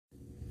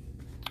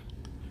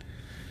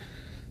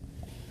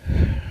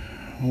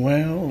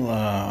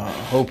Well,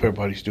 hope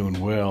everybody's doing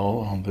well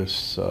on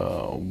this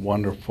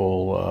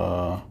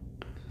wonderful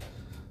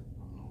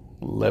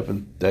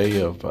 11th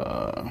day of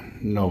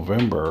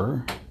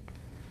November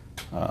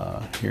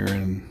here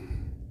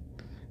in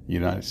the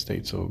United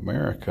States of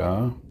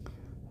America.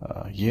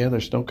 Yeah,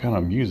 there's no kind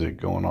of music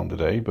going on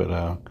today,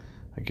 but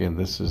again,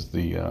 this is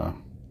the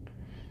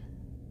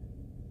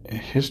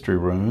history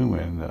room,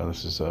 and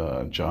this is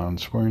John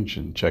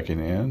Swearingen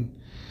checking in.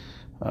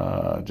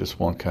 Just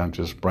want to kind of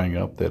just bring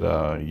up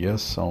that,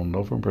 yes, on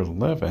November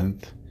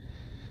 11th,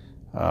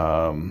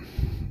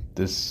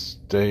 this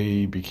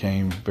day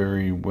became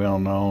very well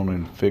known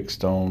and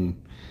fixed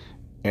on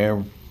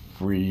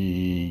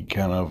every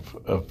kind of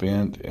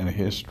event in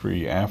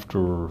history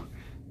after,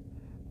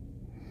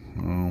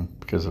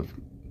 because of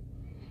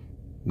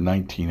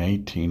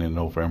 1918 in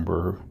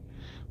November,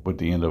 with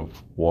the end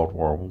of World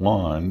War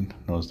One,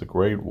 known as the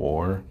Great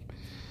War.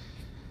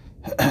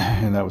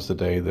 And that was the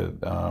day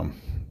that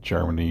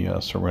Germany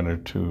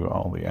surrendered to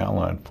all the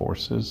Allied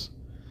forces,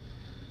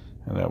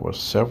 and that was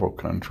several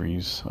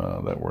countries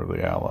that were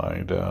the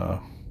Allied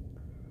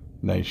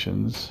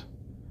nations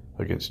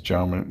against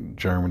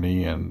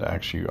Germany and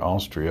actually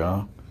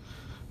Austria,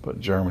 but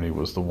Germany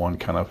was the one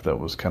that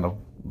was kind of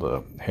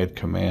the head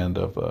command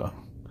of the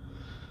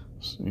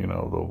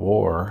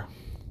war.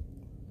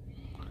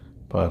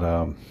 But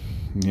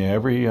yeah,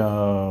 every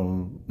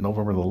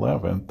November the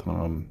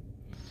 11th.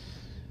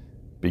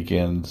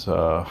 Begins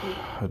a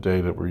day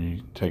that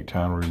we take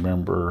time to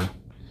remember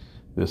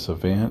this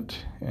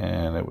event,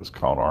 and it was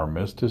called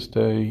Armistice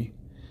Day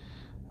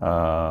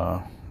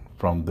from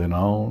then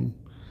on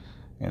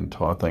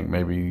until I think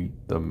maybe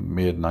the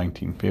mid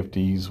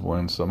 1950s,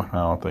 when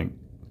somehow I think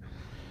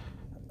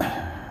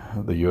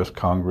the U.S.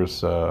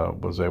 Congress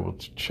was able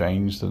to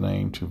change the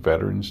name to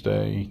Veterans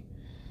Day,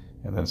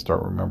 and then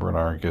start remembering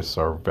our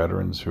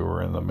veterans who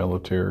are in the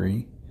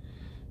military.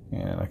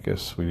 And I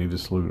guess we need to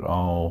salute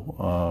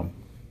all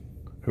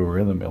who are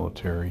in the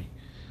military,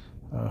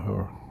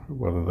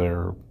 whether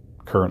they're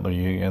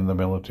currently in the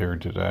military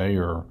today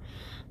or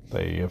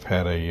they have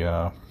had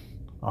a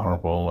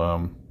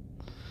honorable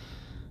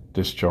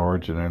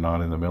discharge and they're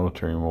not in the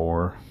military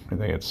anymore, and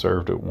they had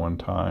served at one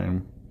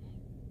time,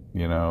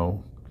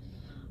 or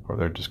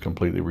they're just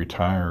completely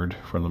retired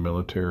from the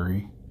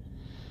military.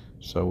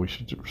 So we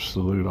should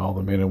salute all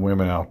the men and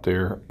women out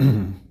there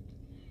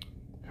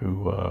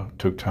who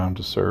took time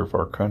to serve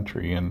our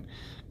country. And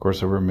of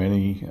course, there were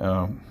many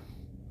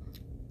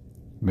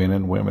men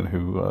and women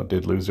who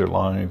did lose their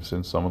lives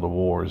in some of the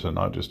wars, and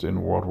not just in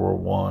World War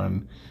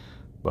One,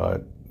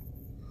 but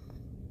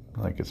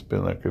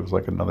it was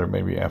like another,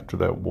 maybe after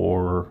that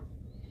war,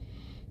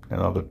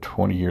 another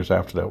 20 years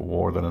after that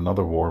war, then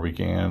another war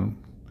began,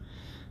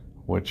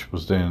 which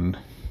was then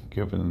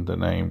given the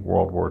name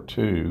World War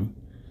II,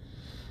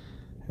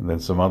 and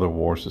then some other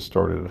wars that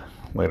started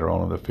later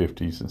on in the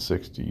 50s and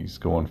 60s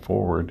going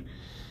forward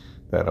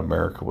that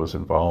America was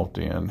involved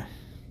in.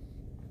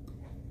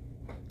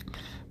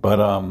 But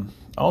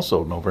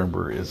also,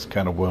 November is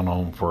kind of well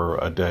known for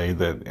a day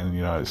that in the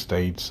United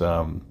States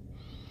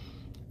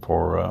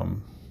for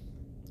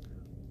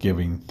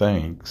giving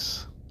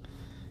thanks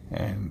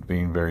and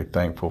being very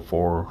thankful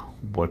for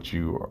what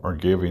you are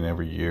giving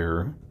every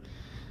year,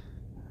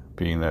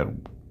 being that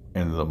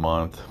end of the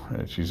month.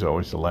 It's usually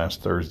always the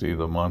last Thursday of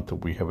the month that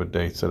we have a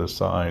day set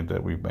aside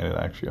that we've made it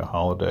actually a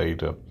holiday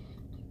to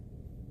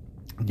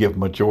give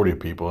majority of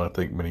people. I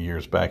think many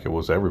years back it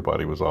was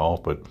everybody was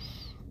off, but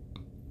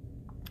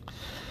I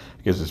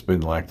guess it's been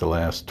like the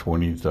last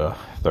 20 to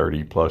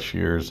 30 plus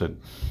years that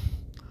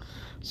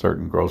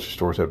certain grocery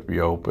stores have to be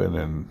open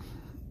and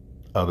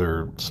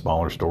other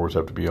smaller stores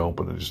have to be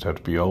open and just have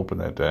to be open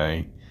that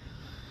day.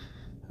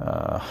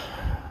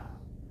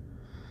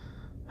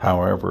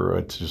 However,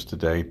 it's just a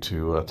day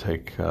to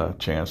take a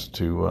chance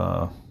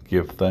to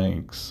give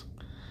thanks.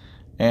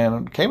 And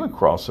I came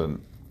across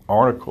an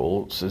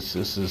article, since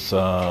this is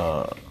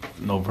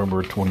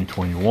November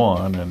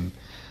 2021, and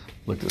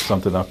looked at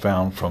something I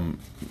found from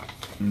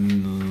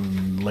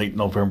late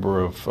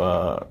November of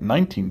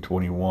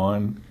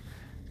 1921,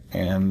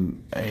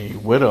 and a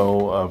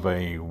widow of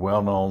a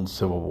well-known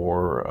Civil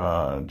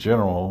War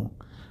general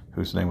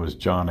whose name was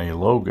John A.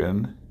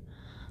 Logan.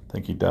 I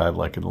think he died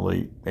like in the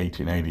late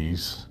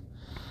 1880s,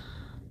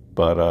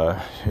 but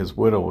his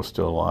widow was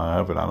still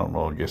alive, and I don't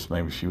know, I guess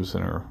maybe she was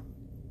in her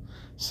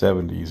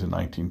 70s in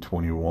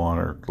 1921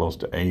 or close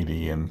to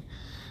 80, and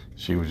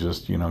she was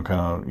just,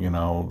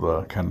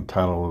 the kind of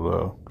title of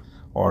the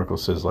article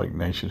says, like,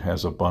 nation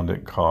has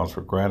abundant cause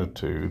for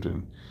gratitude.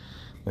 And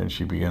then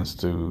she begins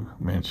to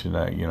mention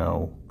that,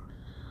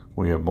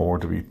 we have more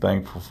to be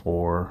thankful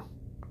for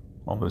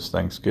on this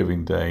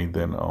Thanksgiving Day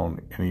than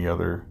on any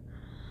other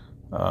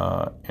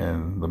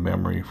in the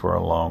memory for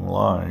a long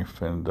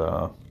life. And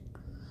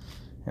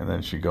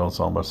then she goes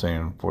on by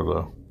saying, for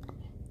the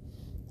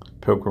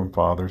Pilgrim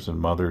fathers and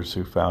mothers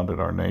who founded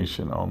our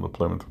nation on the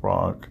Plymouth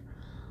Rock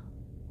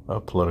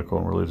of political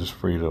and religious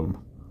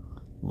freedom,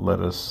 let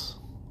us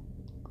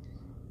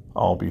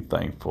all be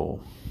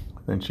thankful.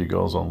 Then she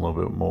goes on a little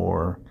bit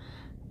more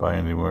by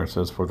anywhere. It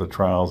says, for the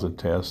trials and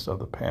tests of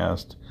the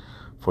past,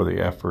 for the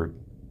effort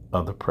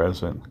of the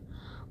present,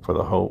 for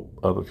the hope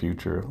of the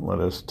future, let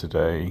us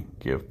today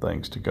give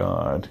thanks to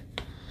God.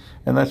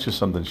 And that's just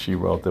something she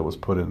wrote that was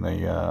put in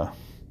a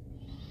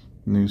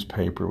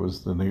newspaper. It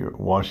was the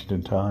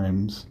Washington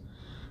Times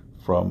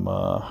from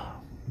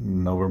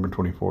November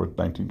 24th,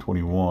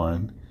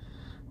 1921.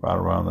 Right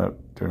around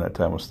that, during that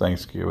time was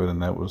Thanksgiving,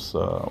 and that was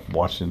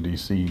Washington,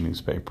 D.C.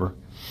 newspaper.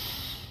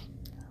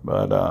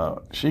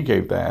 But she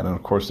gave that, and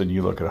of course, then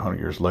you look at 100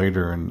 years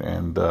later,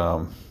 and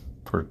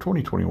for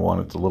 2021,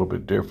 it's a little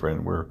bit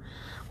different. We're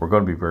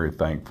going to be very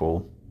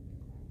thankful,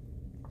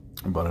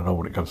 but I know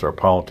when it comes to our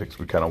politics,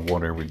 we kind of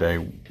wonder every day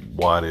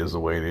why it is the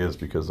way it is,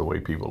 because of the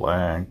way people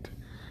act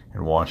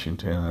in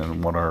Washington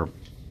and what our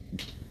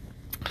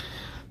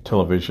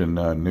television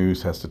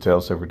news has to tell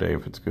us every day,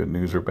 if it's good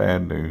news or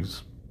bad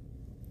news.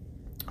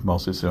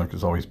 Mostly it seems like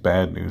there's always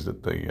bad news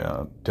that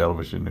the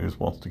television news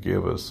wants to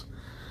give us.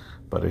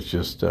 But it's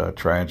just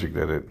tragic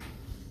that it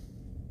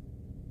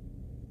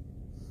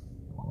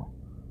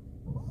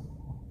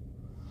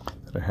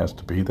has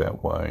to be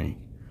that way.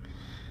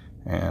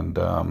 And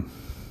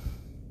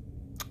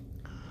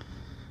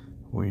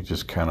we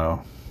just kind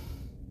of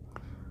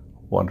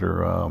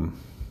wonder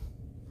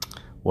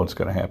what's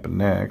going to happen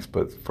next.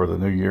 But for the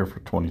new year,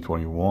 for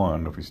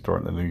 2021, if we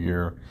start in the new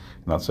year,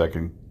 not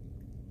second,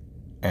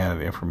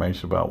 added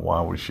information about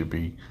why we should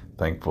be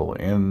thankful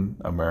in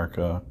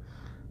America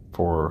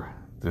for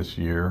this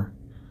year,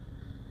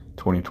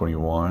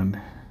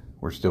 2021.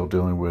 We're still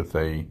dealing with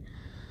a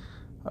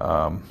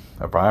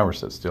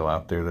virus that's still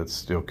out there that's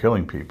still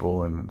killing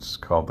people, and it's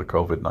called the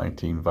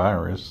COVID-19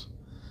 virus.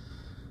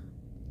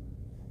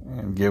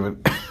 And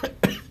given,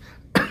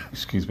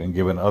 excuse me, and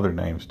given other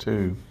names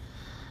too.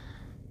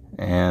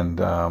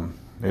 And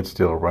it's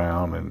still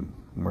around, and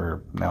we're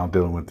now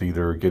dealing with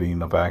either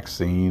getting a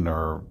vaccine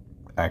or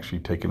actually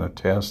taking a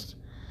test,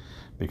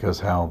 because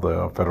how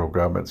the federal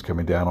government's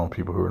coming down on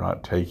people who are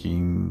not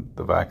taking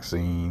the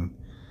vaccine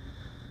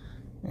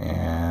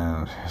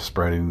and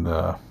spreading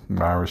the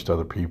virus to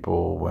other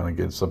people. When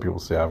again, some people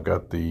say I've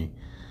got an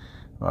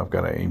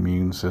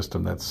immune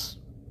system that's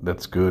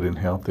good and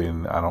healthy,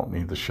 and I don't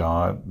need the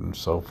shot, and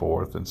so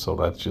forth. And so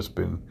that's just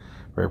been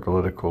very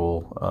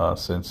political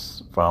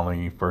since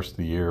finally first of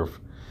the year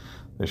of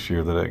this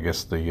year that I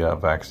guess the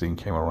vaccine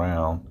came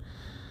around.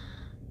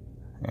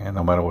 And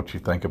no matter what you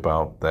think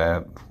about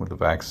that with the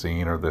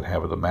vaccine, or that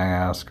having the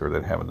mask, or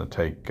that having to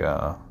take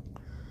a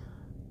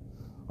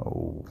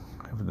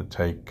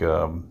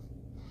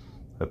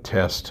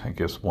test, I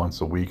guess once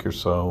a week or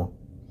so,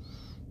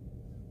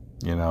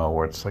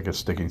 where it's like it's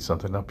sticking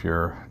something up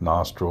your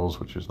nostrils,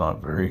 which is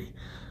not very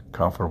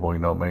comfortable.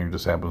 Maybe it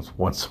just happens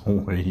once a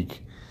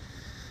week.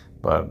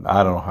 But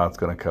I don't know how it's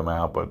going to come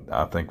out, but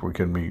I think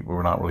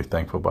we're not really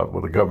thankful about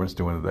what the government's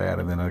doing to that.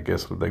 And then I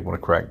guess they want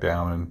to crack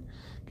down and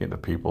get into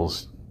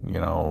people's,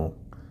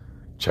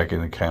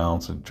 checking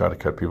accounts and try to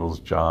cut people's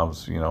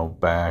jobs,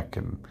 back,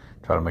 and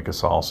try to make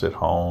us all sit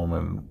home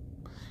and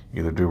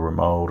either do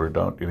remote or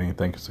don't do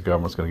anything because the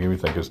government's going to give you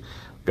anything, because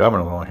the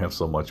government will only have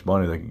so much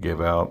money they can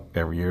give out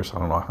every year. So I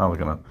don't know how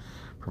they're going to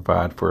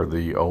provide for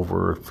the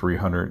over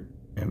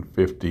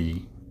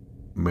 350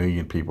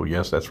 million people.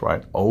 Yes, that's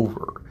right,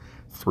 over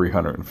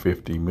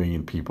 350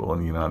 million people in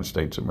the United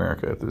States of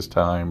America at this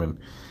time. And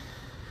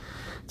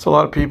it's a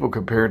lot of people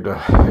compared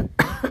to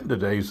the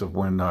days of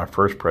when our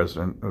first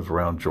president was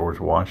around, George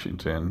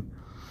Washington,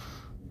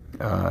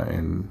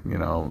 in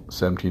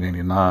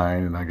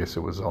 1789, and I guess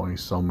it was only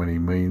so many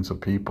millions of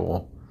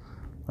people,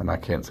 and I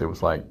can't say it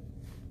was like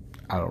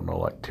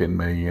 10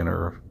 million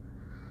or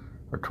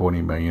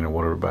 20 million or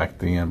whatever back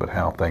then, but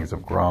how things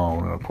have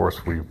grown. And of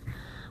course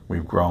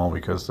we've grown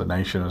because the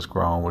nation has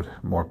grown with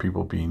more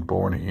people being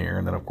born here,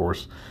 and then of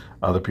course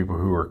other people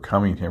who are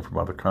coming here from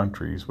other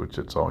countries, which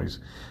it's always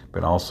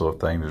been also a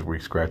thing that we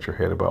scratch our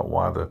head about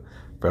why the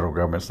federal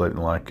government's letting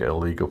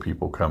illegal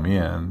people come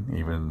in,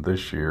 even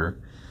this year.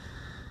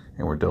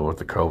 And we're dealing with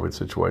the COVID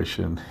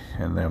situation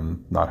and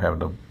them not having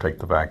to take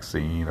the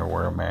vaccine or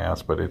wear a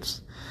mask, but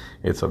it's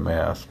a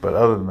mess. But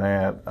other than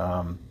that,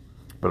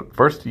 but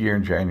first year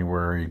in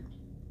January,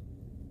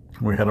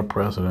 we had a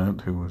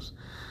president who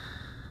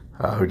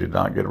did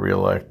not get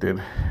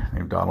reelected,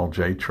 named Donald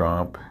J.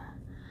 Trump.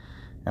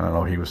 And I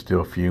know he was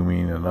still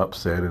fuming and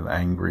upset and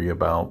angry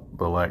about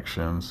the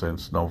election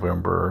since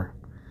November.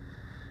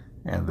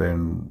 And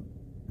then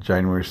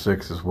January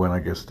 6th is when, I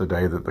guess, the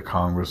day that the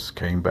Congress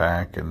came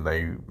back and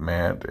they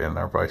met, and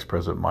our Vice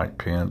President Mike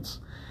Pence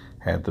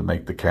had to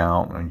make the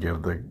count and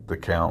give the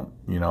count,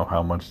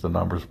 how much the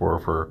numbers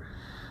were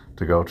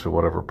to go to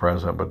whatever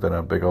president. But then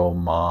a big old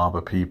mob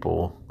of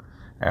people,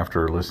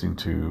 after listening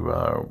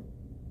to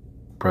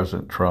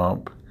President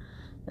Trump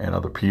and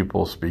other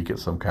people speak at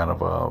some kind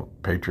of a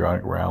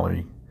patriotic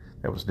rally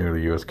that was near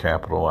the U.S.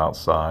 Capitol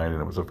outside, and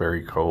it was a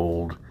very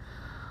cold,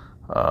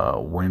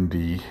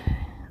 windy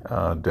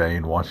day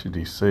in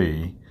Washington,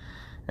 D.C.,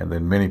 and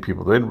then many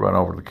people did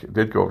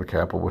go over to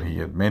Capitol when he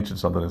had mentioned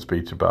something in his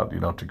speech about,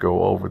 to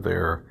go over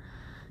there,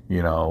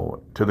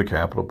 to the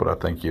Capitol. But I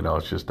think,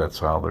 it's just that's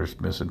how there's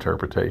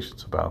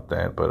misinterpretations about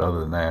that. But other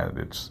than that,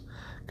 it's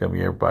going to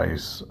be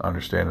everybody's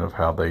understanding of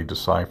how they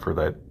decipher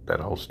that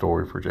whole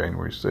story for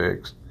January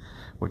 6th,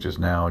 which is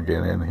now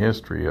again in the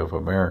history of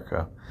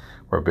America,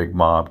 where a big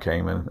mob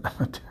came and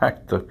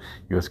attacked the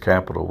U.S.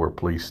 Capitol, where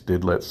police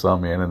did let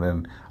some in, and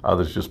then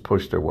others just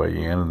pushed their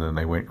way in, and then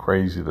they went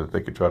crazy that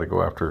they could try to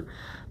go after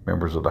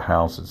members of the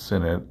House and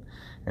Senate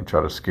and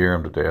try to scare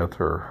them to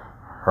death or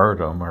hurt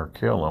them or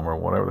kill them or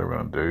whatever they were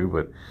going to do.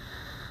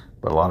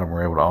 But a lot of them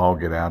were able to all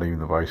get out, even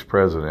the vice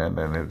president,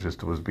 and it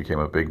just became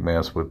a big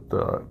mess with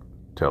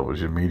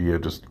television media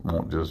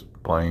won't just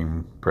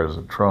blame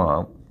President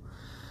Trump.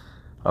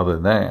 Other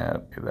than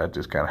that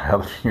just kind of how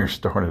the year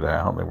started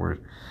out.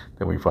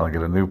 Then we finally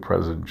get a new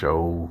president,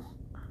 Joe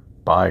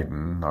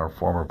Biden, our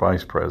former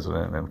vice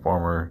president and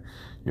former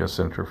U.S.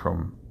 Senator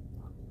from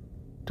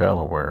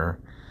Delaware.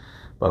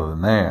 Other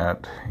than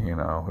that,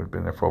 we've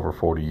been there for over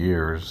 40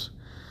 years.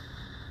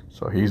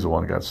 So he's the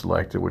one that got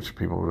selected, which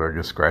people I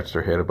guess scratched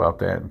their head about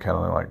that and kind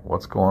of like,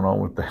 what's going on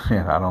with that?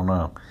 I don't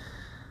know.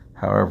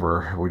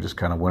 However, we just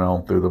kind of went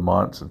on through the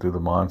months, and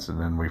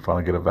then we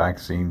finally get a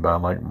vaccine by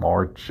like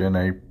March and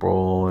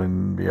April,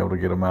 and be able to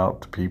get them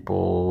out to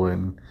people,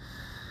 and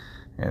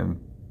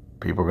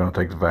people are going to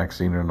take the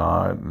vaccine or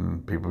not,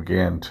 and people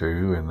began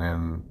to, and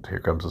then here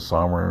comes the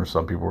summer.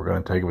 Some people were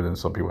going to take it, but then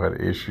some people had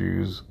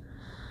issues,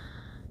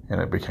 and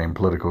it became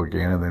political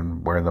again, and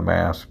then wearing the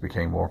mask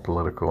became more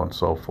political and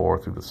so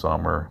forth through the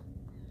summer.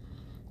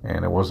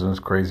 And it wasn't as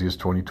crazy as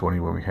 2020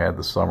 when we had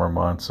the summer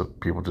months of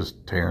people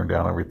just tearing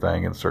down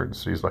everything in certain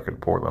cities like in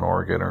Portland,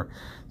 Oregon, or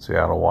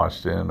Seattle,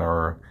 Washington,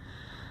 or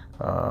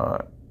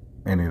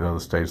any of the other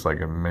states like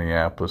in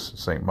Minneapolis and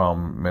St. Paul,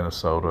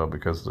 Minnesota,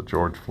 because of the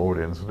George Floyd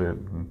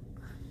incident and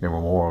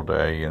Memorial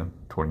Day in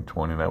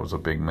 2020. That was a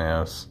big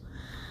mess.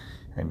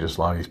 And just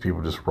a lot of these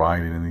people just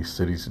rioting in these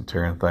cities and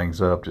tearing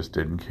things up, just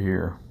didn't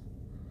care.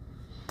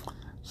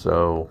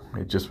 So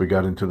we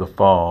got into the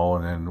fall,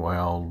 and then,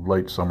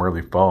 late summer,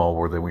 early fall,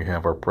 where then we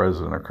have our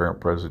current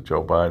president,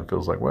 Joe Biden,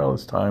 feels like,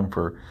 it's time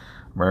for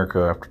America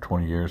after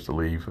 20 years to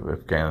leave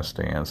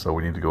Afghanistan. So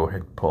we need to go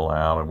ahead and pull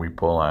out, and we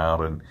pull out,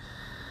 and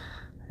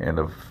end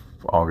of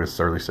August,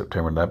 early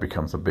September, and that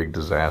becomes a big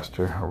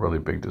disaster, a really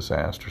big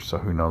disaster. So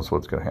who knows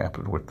what's going to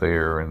happen with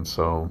there. And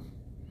so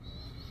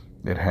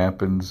it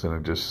happens,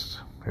 and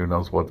who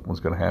knows what was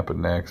going to happen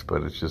next,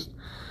 but it's just,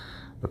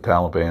 the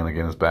Taliban,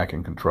 again, is back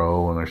in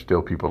control, and there's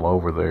still people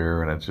over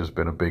there, and it's just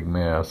been a big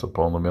mess of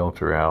pulling the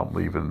military out,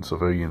 leaving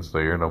civilians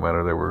there, no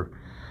matter they were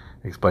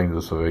explaining to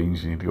the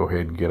civilians, you need to go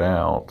ahead and get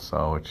out.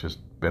 So it's just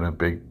been a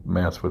big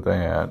mess with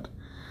that.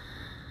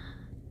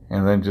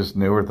 And then just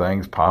newer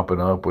things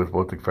popping up with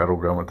what the federal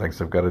government thinks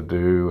they've got to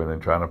do, and then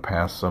trying to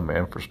pass some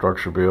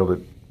infrastructure bill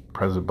that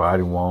President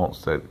Biden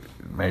wants, that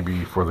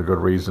maybe for the good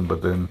reason,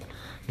 but then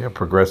you have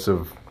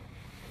progressive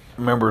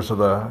members of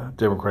the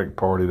Democratic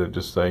Party that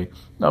just say,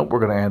 no, we're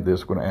going to add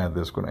this, we're going to add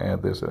this, we're going to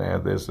add this, and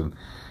add this, and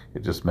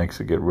it just makes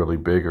it get really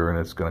bigger, and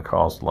it's going to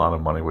cost a lot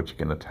of money, which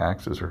again, the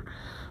taxes are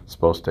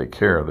supposed to take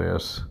care of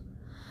this.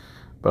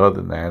 But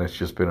other than that, it's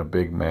just been a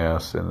big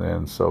mess. And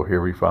then so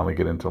here we finally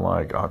get into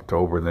like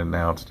October, and then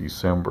now it's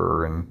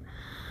December, and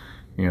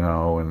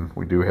and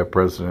we do have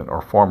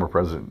former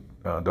President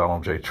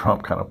Donald J.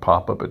 Trump kind of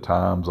pop up at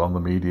times on the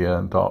media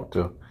and talk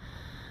to,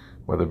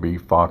 whether it be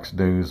Fox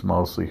News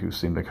mostly, who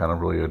seem to kind of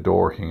really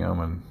adore him,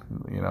 and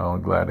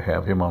I'm glad to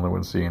have him on there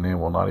when CNN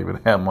will not even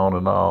have him on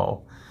at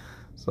all.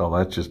 So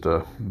that's just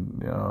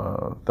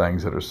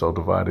things that are so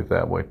divided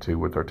that way too,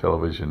 with our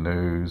television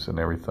news and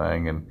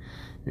everything, and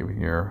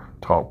even your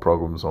talk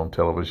programs on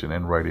television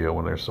and radio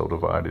when they're so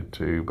divided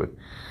too. But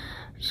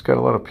just got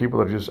a lot of people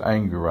that are just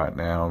angry right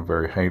now and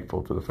very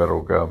hateful to the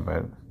federal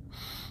government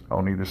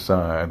on either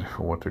side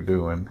for what they're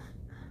doing.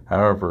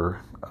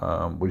 However,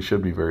 we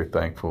should be very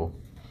thankful.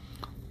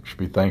 We should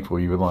be thankful,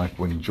 even like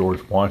when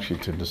George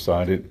Washington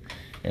decided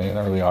in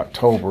early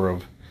October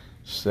of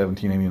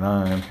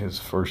 1789, his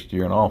first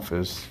year in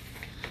office,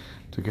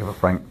 to give a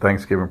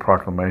Thanksgiving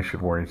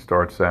proclamation where he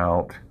starts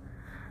out,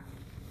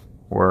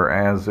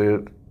 whereas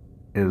it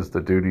is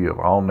the duty of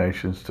all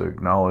nations to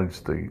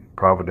acknowledge the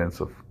providence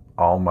of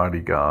Almighty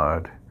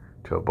God,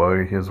 to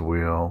obey His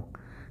will,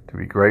 to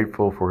be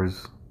grateful for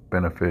His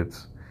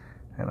benefits,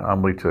 and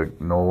humbly to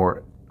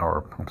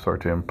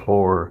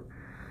implore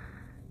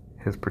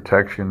His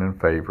protection and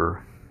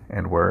favor.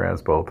 And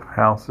whereas both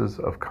houses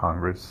of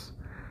Congress,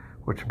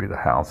 which would be the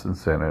House and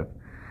Senate,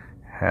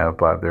 have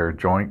by their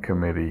joint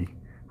committee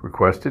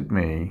requested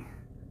me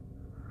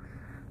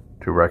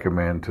to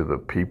recommend to the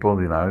people of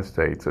the United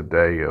States a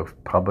day of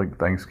public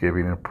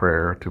thanksgiving and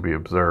prayer to be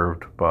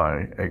observed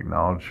by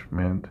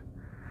acknowledgement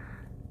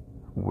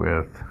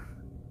with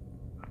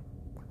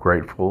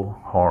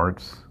grateful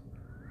hearts,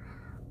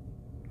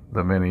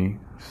 the many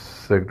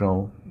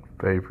signal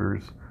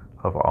favors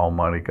of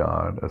Almighty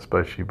God,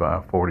 especially by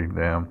affording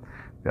them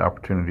the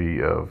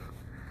opportunity of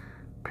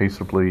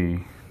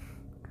peaceably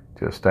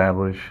to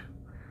establish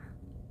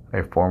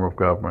a form of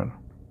government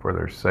for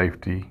their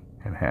safety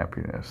and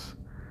happiness.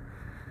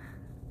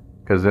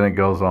 Because then it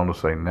goes on to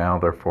say, now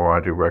therefore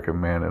I do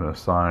recommend and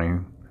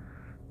assign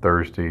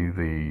Thursday,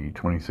 the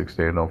 26th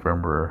day of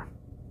November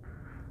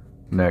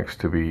next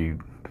to be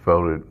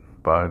devoted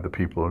by the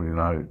people of the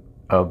United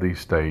of these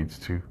states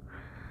to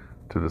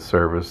the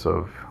service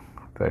of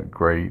that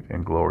great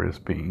and glorious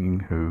being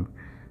who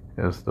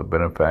is the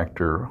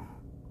benefactor,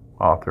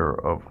 author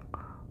of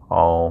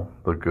all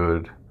the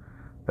good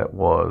that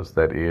was,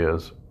 that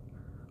is,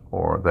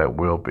 or that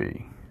will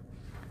be.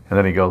 And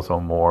then he goes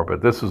on more,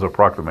 but this is a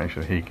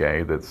proclamation he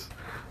gave that's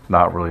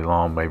not really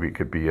long. Maybe it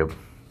could be a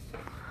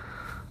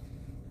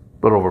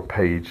little over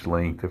page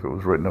length if it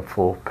was written a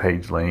full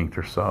page length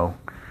or so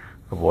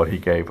of what he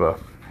gave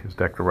his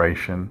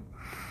declaration.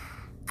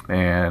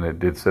 And it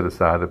did set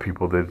aside the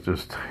people that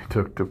just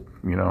took to,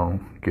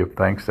 give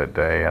thanks that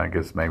day. I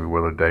guess maybe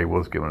where the day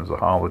was given as a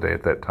holiday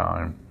at that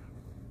time.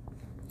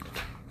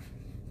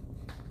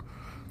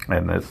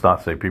 And it's not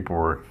to say people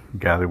were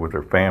gathered with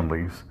their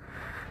families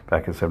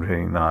back in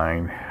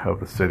 1789 of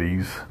the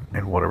cities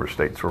and whatever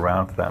states were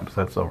around at the time. So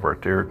that's over our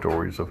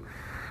territories of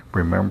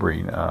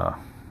remembering a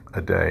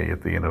day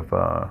at the end of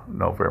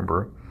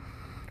November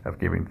of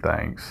giving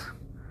thanks.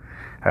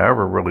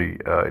 However, really,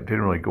 it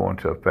didn't really go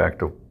into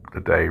effect of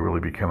the day really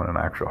becoming an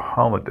actual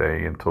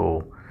holiday until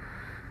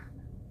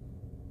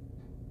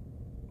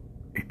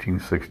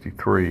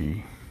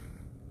 1863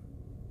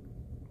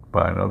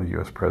 by another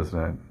U.S.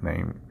 president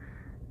named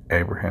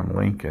Abraham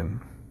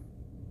Lincoln,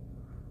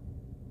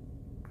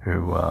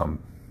 who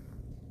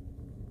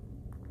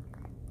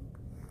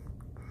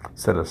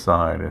set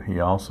aside, and he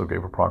also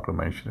gave a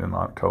proclamation in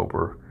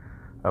October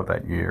of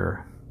that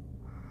year.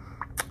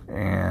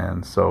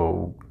 And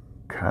so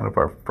kind of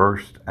our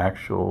first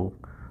actual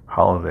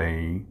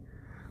holiday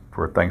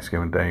for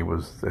Thanksgiving Day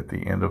was at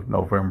the end of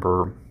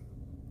November,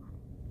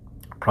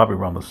 probably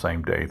around the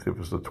same date. It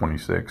was the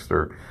 26th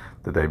or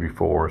the day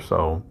before.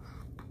 So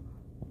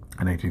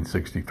in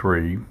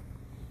 1863,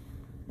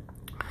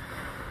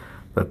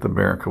 that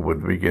America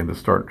would begin to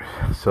start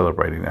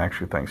celebrating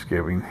actually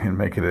Thanksgiving and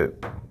making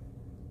it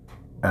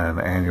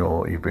an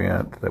annual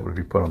event that would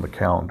be put on the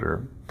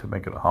calendar to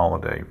make it a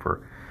holiday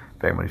for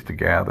families to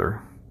gather.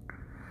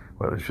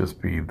 Whether it's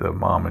just be the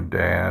mom and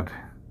dad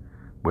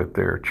with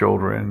their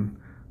children,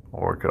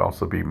 or it could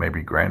also be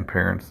maybe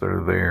grandparents that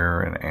are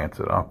there, and aunts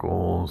and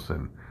uncles,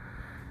 and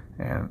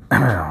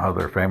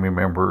other family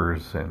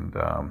members, and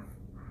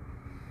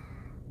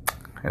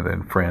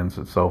then friends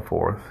and so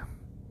forth.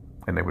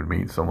 And they would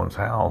meet in someone's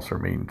house or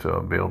meet into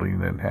a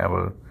building and have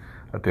a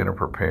dinner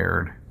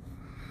prepared.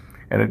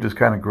 And it just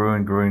kind of grew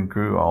and grew and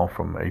grew, all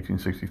from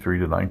 1863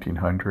 to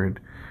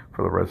 1900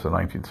 for the rest of the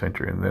 19th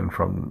century, and then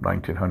from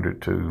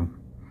 1900 to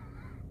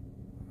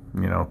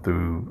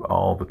through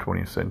all the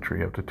 20th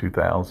century up to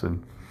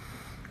 2000,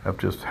 of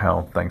just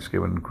how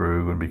Thanksgiving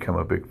grew and become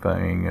a big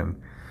thing. And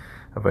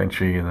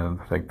eventually, in I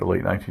think the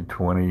late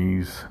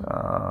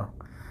 1920s,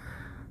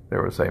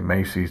 there was a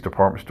Macy's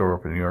department store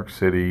up in New York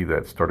City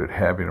that started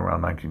having,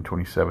 around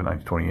 1927,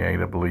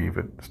 1928, I believe,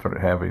 it started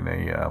having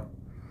a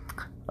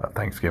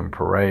Thanksgiving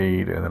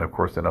parade. And then, of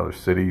course, then other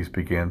cities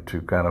began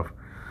to kind of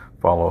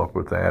follow up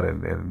with that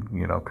and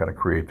kind of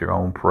create their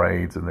own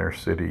parades in their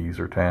cities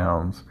or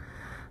towns.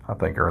 I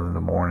think early in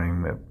the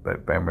morning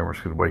that band members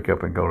could wake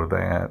up and go to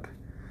that.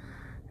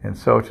 And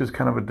so it's just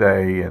kind of a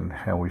day, and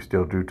how we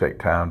still do take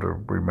time to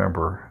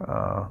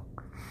remember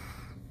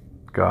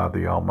God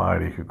the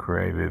Almighty, who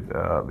created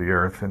the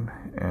earth and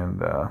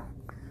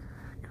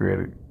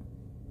created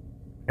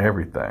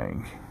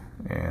everything,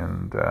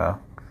 and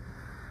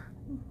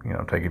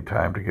taking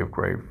time to give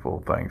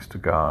grateful thanks to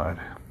God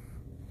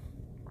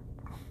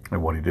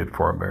and what He did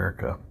for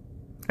America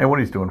and what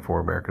He's doing for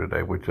America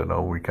today, which I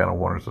know we kind of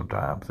wonder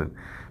sometimes and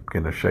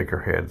begin to shake our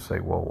head and say,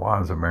 well, why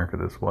is America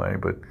this way?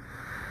 But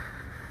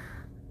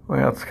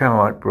well, it's kind of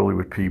like really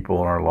with people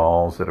and our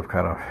laws that have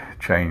kind of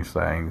changed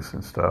things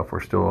and stuff.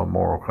 We're still a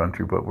moral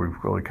country, but we've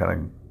really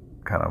kind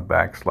of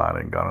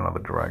backslided and gone another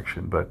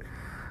direction. But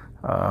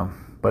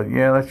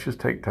yeah, let's just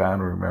take time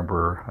to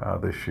remember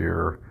this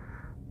year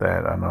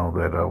that I know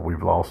that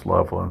we've lost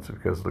loved ones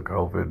because of the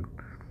COVID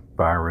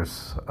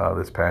virus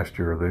this past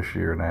year or this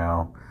year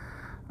now.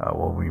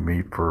 When we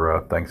meet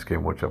for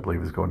Thanksgiving, which I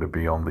believe is going to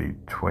be on the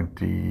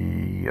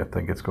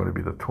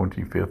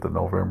 25th of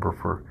November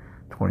for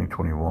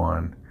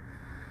 2021.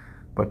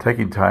 But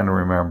taking time to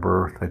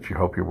remember that you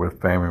hope you're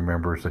with family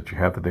members, that you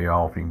have the day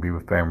off, you can be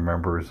with family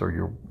members, or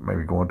you're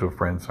maybe going to a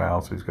friend's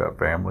house who's got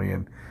family,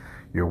 and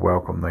you're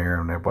welcome there,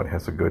 and everybody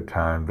has a good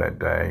time that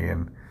day.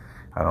 And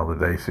I know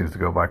the day seems to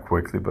go by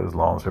quickly, but as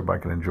long as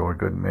everybody can enjoy a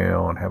good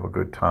meal and have a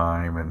good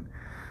time and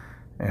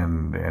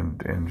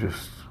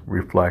just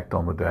reflect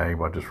on the day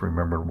by just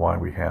remembering why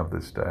we have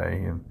this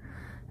day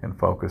and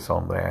focus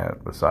on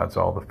that, besides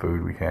all the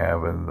food we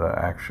have and the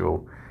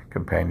actual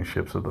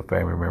companionships of the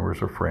family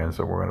members or friends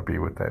that we're going to be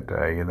with that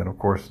day. And then, of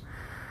course,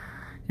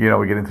 we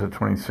get into the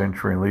 20th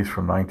century, at least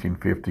from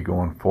 1950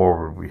 going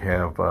forward, we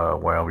have,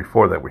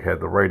 before that we had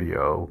the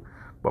radio,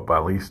 but by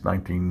at least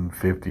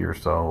 1950 or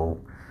so,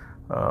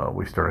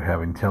 we started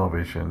having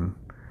television,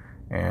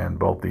 and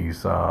both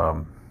these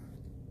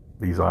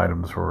these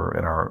items were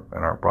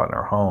brought in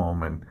our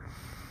home, and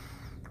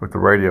with the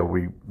radio,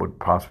 we would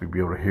possibly be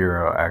able to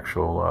hear an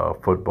actual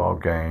football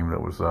game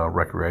that was a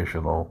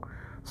recreational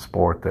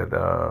sport that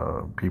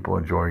people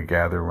enjoy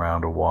gathering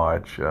around to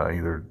watch,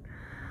 either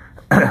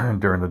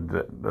during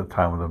the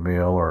time of the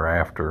meal or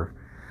after,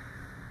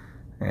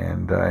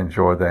 and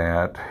enjoy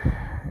that.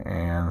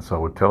 And so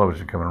with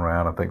television coming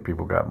around, I think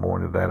people got more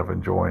into that, of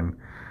enjoying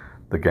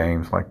the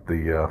games like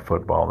the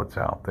football that's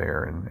out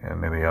there,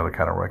 and any other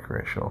kind of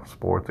recreational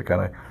sport to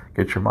kind of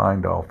get your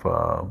mind off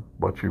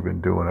what you've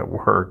been doing at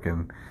work,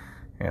 and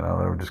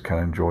just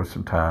kind of enjoy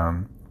some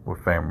time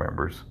with family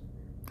members.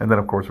 And then,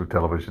 of course, with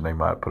television, they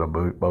might put a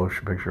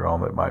motion picture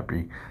on that might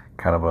be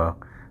kind of a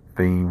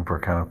theme for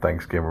kind of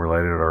Thanksgiving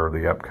related, or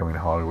the upcoming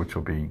holiday, which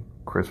will be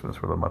Christmas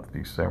for the month of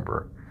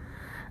December.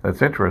 And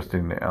it's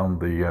interesting, on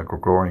the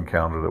Gregorian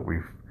calendar that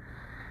we've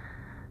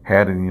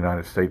had in the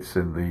United States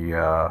in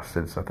the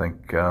since I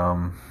think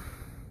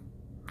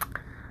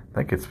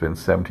it's been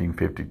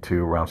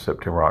 1752, around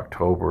September,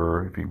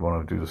 October. If you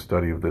want to do the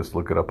study of this,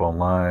 look it up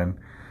online.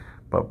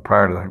 But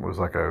prior to that, it was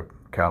like a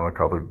calendar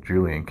called the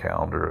Julian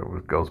calendar.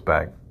 It goes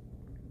back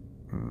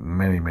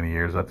many, many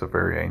years. That's a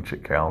very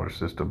ancient calendar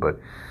system. But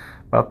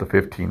about the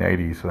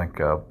 1580s, I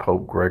think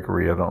Pope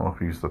Gregory, I don't know if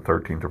he's the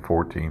 13th or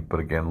 14th, but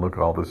again, look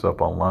all this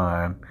up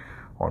online,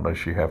 or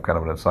unless you have kind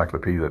of an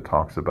encyclopedia that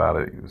talks about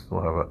it, you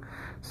still have a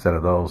set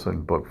of those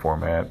in book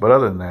format. But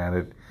other than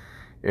that,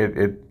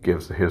 it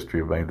gives the history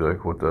of maybe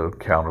what the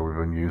calendar we've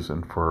been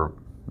using for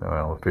the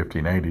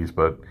 1580s,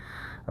 but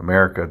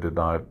America did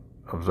not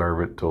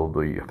observe it till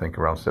I think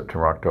around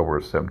September, October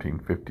of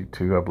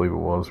 1752, I believe it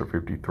was, or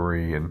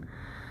 53, and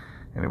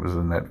it was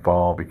in that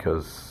fall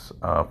because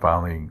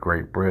finally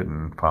Great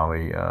Britain,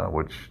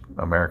 which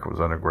America was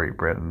under Great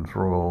Britain's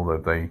rule,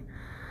 that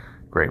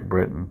Great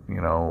Britain,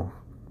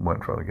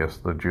 went from, I guess,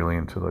 the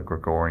Julian to the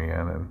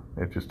Gregorian, and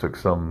it just took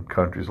some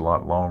countries a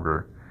lot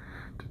longer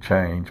to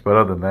change. But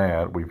other than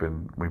that, we've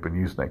been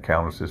using that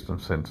calendar system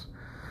since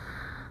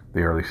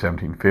the early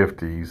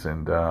 1750s,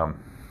 and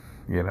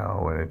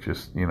and it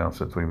just,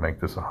 since we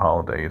make this a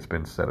holiday, it's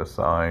been set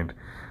aside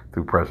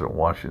through President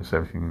Washington,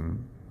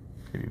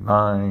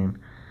 1789,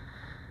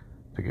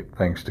 to give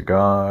thanks to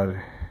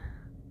God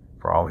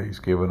for all He's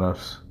given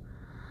us,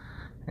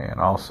 and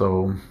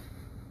also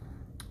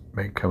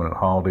made coming a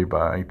holiday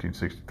by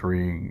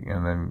 1863,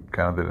 and then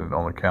kind of did it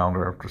on the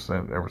calendar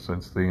ever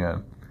since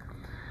then.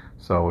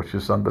 So it's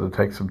just something to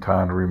take some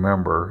time to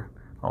remember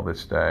on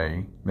this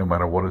day, no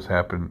matter what has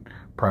happened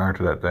prior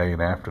to that day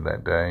and after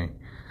that day.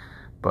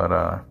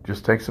 But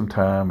just take some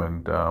time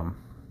and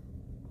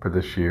for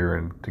this year,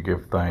 and to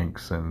give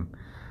thanks, and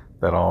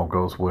that all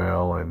goes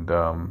well, and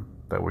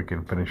that we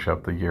can finish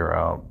up the year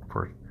out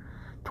for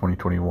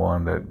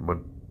 2021 that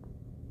would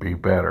be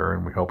better,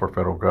 and we hope our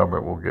federal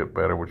government will get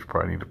better, which we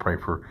probably need to pray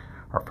for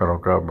our federal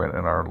government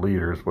and our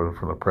leaders, whether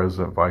from the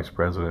president, vice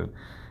president,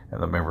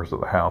 and the members of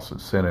the House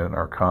and Senate, and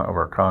of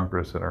our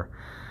Congress, and our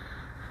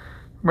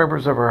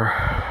members of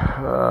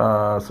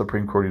our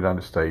Supreme Court of the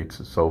United States,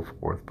 and so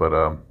forth.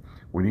 But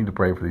we need to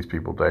pray for these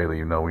people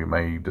daily. We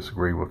may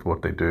disagree with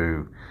what they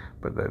do,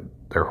 but that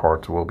their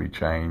hearts will be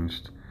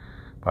changed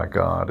by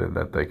God, and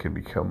that they can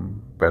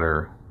become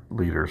better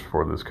leaders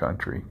for this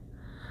country.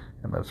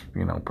 And let's,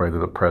 pray to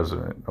the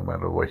president, no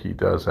matter the way he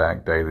does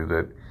act daily,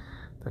 that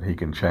he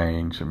can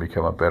change and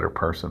become a better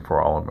person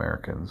for all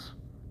Americans,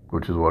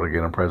 which is what,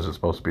 again, a president's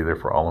supposed to be there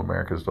for all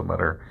Americans, no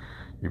matter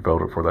you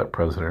voted for that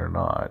president or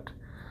not.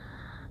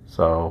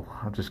 So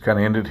I'll just kind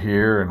of end it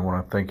here, and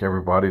want to thank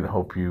everybody, and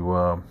hope you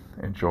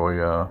enjoy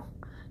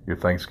your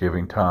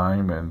Thanksgiving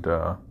time, and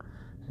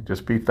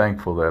just be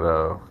thankful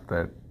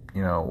that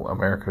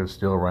America is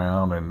still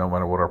around, and no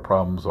matter what our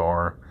problems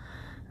are,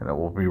 and it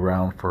will be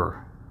around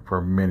for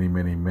many,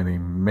 many, many,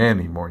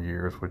 many more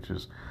years, which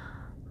is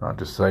not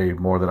to say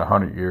more than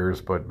 100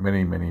 years, but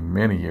many, many,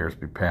 many years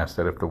be past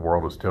that. If the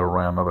world is still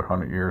around another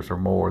 100 years or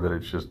more, that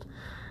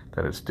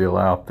it's still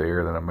out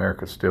there, that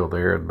America's still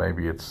there, and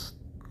maybe it's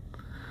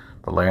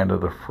the land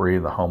of the free,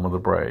 the home of the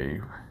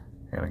brave.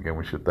 And again,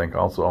 we should thank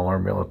also all our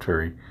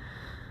military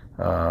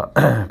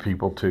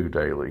people too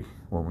daily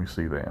when we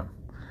see them.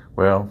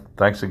 Well,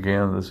 thanks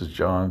again. This is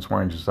John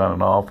Swearingen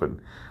signing off and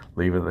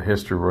leaving the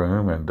history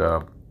room, and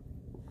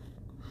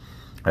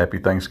happy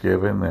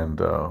Thanksgiving, and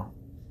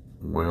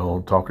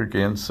we'll talk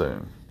again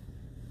soon.